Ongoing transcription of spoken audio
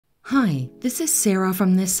Hi, this is Sarah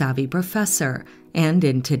from The Savvy Professor, and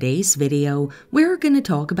in today's video, we're going to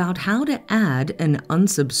talk about how to add an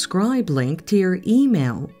unsubscribe link to your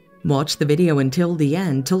email. Watch the video until the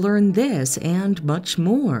end to learn this and much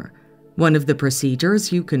more. One of the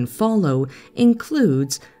procedures you can follow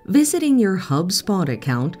includes visiting your HubSpot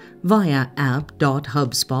account via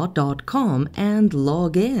app.hubspot.com and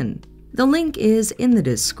log in. The link is in the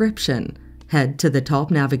description. Head to the top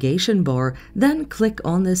navigation bar, then click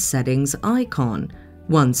on the settings icon.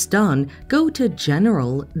 Once done, go to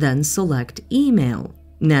General, then select Email.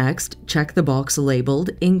 Next, check the box labeled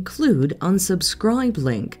Include Unsubscribe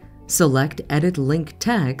Link. Select Edit Link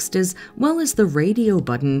Text as well as the radio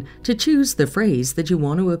button to choose the phrase that you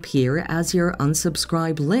want to appear as your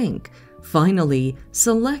unsubscribe link. Finally,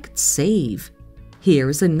 select Save.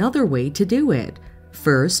 Here's another way to do it.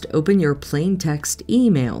 First, open your plain text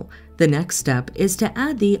email. The next step is to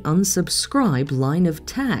add the unsubscribe line of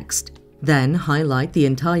text. Then highlight the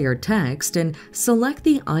entire text and select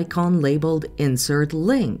the icon labeled Insert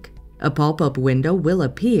Link. A pop-up window will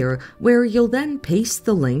appear where you'll then paste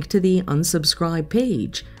the link to the unsubscribe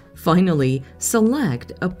page. Finally,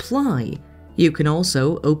 select Apply. You can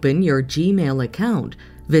also open your Gmail account,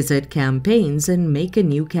 visit Campaigns and make a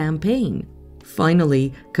new campaign.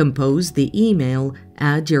 Finally, compose the email,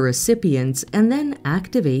 add your recipients, and then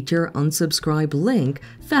activate your unsubscribe link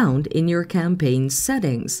found in your campaign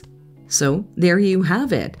settings. So there you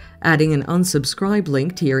have it. Adding an unsubscribe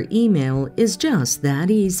link to your email is just that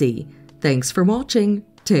easy. Thanks for watching.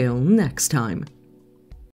 Till next time.